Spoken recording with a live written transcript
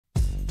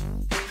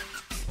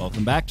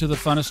Welcome back to the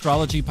Fun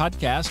Astrology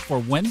Podcast for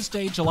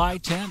Wednesday, July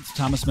 10th.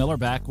 Thomas Miller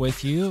back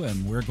with you,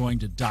 and we're going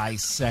to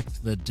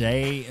dissect the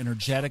day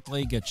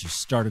energetically, get you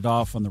started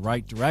off on the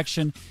right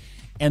direction.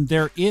 And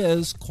there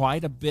is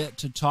quite a bit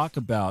to talk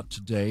about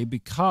today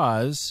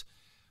because,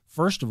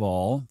 first of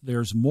all,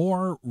 there's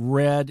more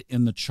red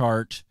in the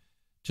chart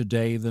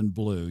today than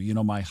blue. You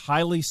know, my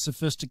highly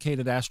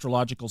sophisticated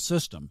astrological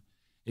system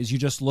is you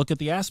just look at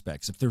the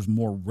aspects. If there's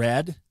more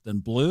red than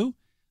blue,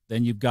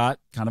 then you've got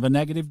kind of a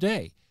negative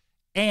day.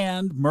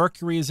 And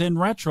Mercury is in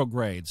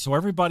retrograde. So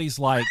everybody's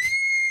like,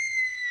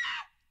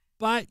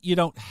 but you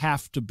don't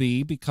have to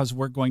be, because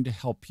we're going to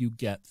help you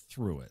get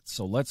through it.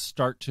 So let's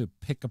start to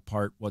pick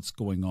apart what's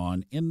going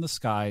on in the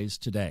skies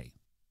today.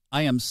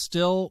 I am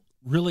still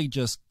really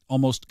just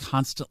almost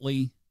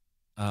constantly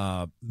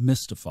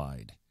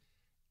mystified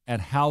at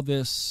how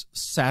this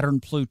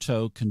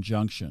Saturn-Pluto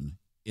conjunction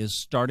is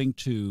starting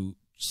to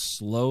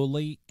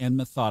slowly and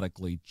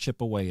methodically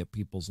chip away at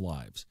people's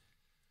lives.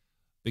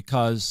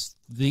 Because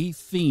the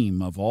theme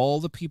of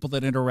all the people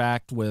that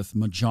interact with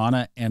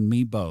Majana and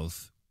me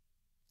both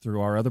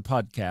through our other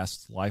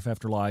podcasts, Life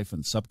After Life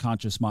and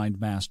Subconscious Mind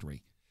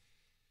Mastery,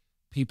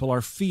 people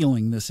are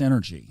feeling this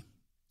energy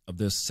of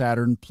this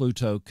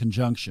Saturn-Pluto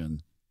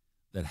conjunction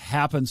that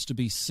happens to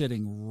be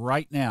sitting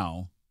right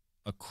now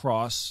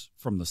across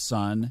from the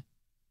sun,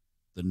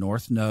 the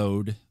North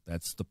Node.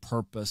 That's the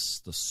purpose,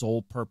 the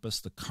soul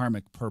purpose, the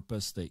karmic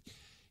purpose that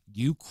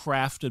you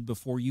crafted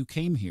before you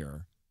came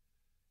here,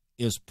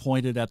 is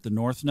pointed at the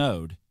North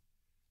Node.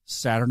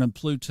 Saturn and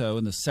Pluto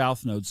in the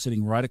South Node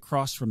sitting right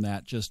across from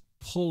that, just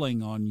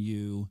pulling on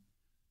you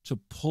to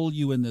pull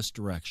you in this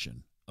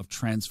direction of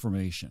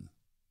transformation.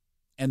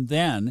 And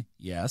then,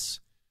 yes,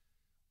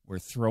 we're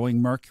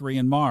throwing Mercury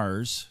and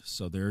Mars,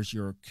 so there's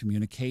your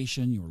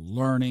communication, your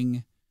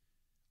learning,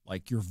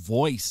 like your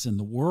voice in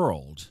the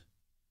world.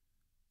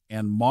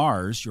 And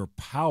Mars, your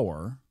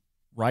power,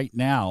 right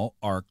now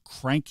are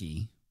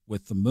cranky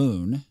with the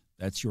moon.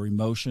 That's your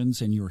emotions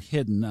and your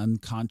hidden,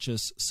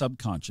 unconscious,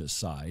 subconscious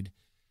side.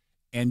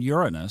 And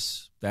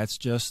Uranus, that's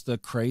just the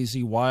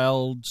crazy,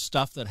 wild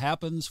stuff that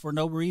happens for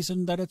no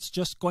reason, that it's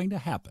just going to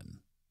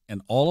happen.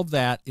 And all of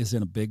that is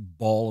in a big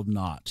ball of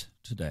knot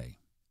today.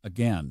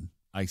 Again,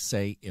 I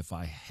say if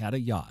I had a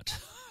yacht,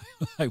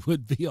 I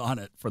would be on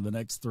it for the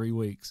next 3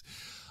 weeks.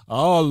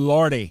 Oh,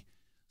 Lordy.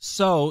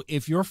 So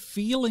if you're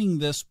feeling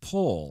this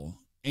pull,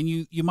 and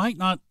you might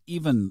not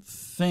even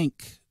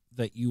think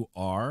that you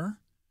are,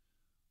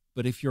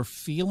 but if you're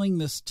feeling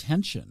this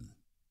tension,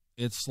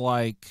 it's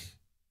like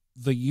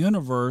the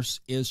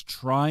universe is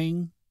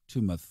trying to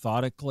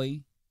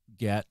methodically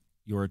get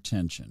your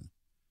attention,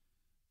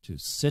 to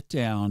sit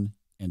down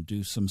and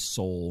do some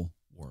soul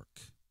work.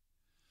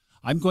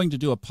 I'm going to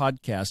do a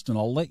podcast, and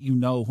I'll let you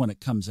know when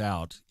it comes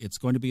out. It's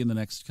going to be in the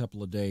next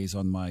couple of days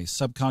on my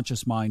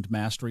Subconscious Mind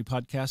Mastery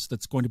podcast.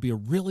 That's going to be a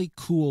really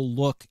cool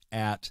look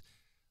at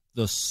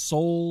the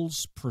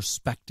soul's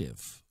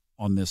perspective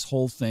on this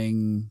whole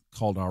thing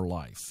called our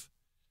life,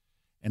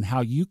 and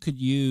how you could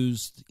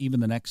use even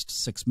the next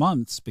 6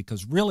 months,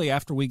 because really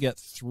after we get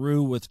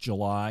through with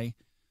July,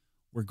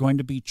 we're going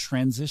to be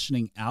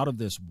transitioning out of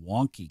this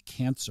wonky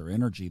Cancer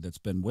energy that's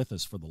been with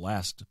us for the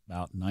last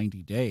about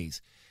 90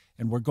 days.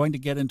 And we're going to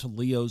get into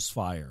Leo's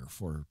fire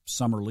for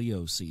summer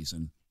Leo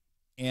season.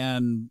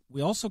 And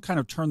we also kind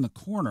of turn the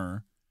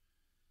corner.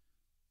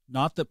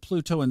 Not that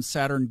Pluto and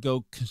Saturn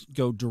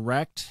go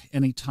direct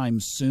anytime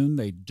soon.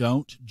 They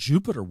don't.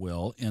 Jupiter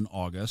will in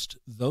August.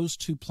 Those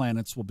two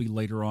planets will be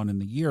later on in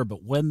the year.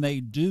 But when they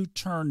do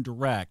turn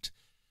direct,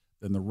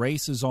 then the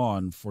race is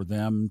on for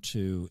them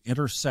to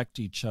intersect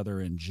each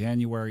other in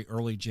January,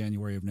 early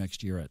January of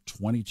next year at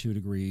 22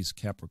 degrees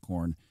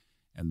Capricorn.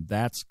 And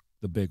that's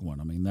the big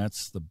one. I mean,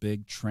 that's the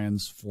big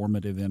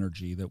transformative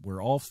energy that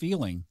we're all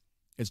feeling.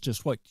 It's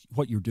just what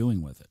you're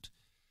doing with it.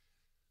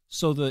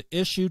 So the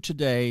issue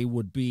today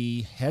would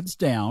be heads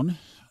down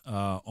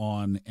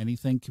on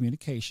anything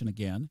communication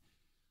again.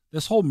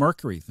 This whole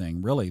Mercury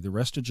thing, really, the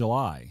rest of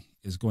July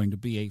is going to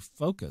be a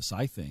focus,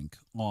 I think,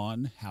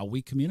 on how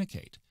we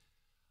communicate.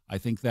 I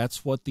think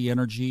that's what the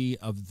energy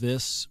of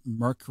this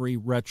Mercury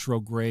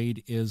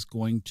retrograde is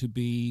going to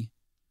be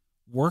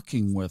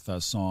working with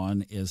us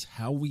on, is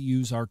how we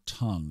use our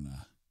tongue.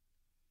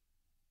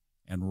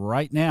 And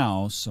right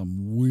now,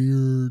 some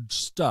weird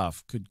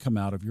stuff could come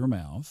out of your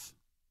mouth.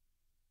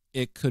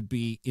 It could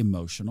be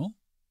emotional,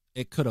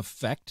 it could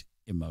affect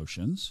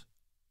emotions,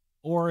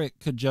 or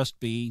it could just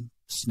be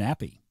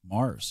snappy,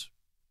 Mars.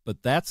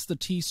 But that's the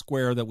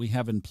T-square that we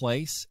have in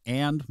place,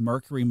 and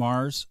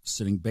Mercury-Mars,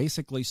 sitting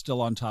basically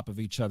still on top of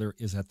each other,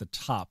 is at the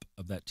top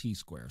of that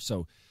T-square.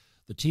 So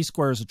the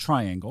T-square is a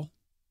triangle.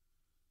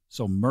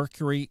 So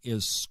Mercury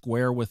is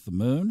square with the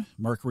moon,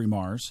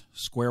 Mercury-Mars,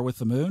 square with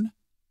the moon,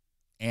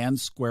 and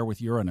square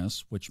with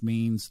Uranus, which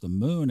means the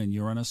moon and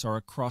Uranus are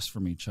across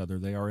from each other.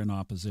 They are in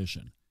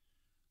opposition.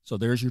 So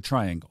there's your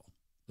triangle.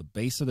 The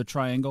base of the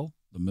triangle,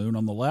 the moon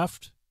on the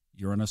left,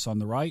 Uranus on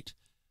the right.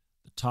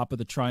 The top of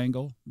the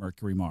triangle,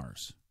 Mercury,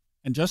 Mars.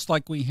 And just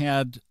like we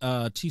had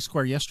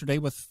T-square yesterday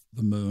with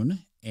the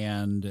moon and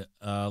and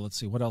let's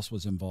see, what else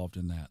was involved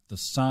in that? The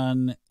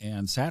Sun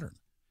and Saturn.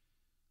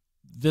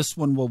 This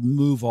one will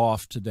move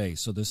off today,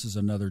 so this is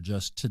another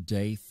just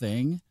today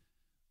thing,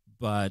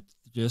 but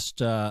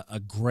just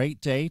a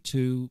great day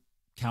to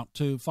count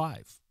to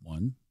 5.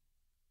 1,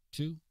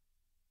 2,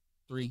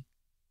 3,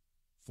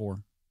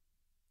 4,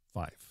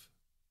 5.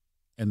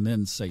 And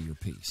then say your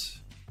piece.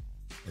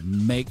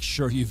 And make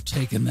sure you've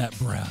taken that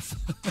breath.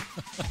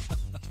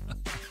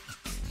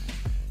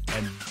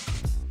 And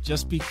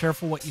just be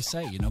careful what you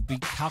say. Be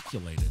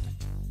calculated.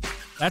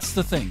 That's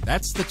the thing.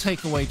 That's the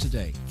takeaway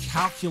today.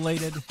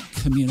 Calculated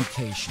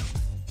communication.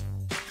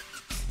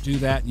 Do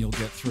that and you'll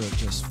get through it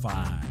just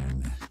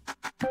fine.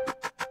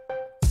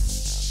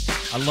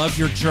 I love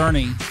your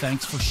journey.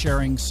 Thanks for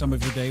sharing some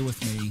of your day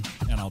with me,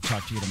 and I'll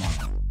talk to you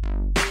tomorrow.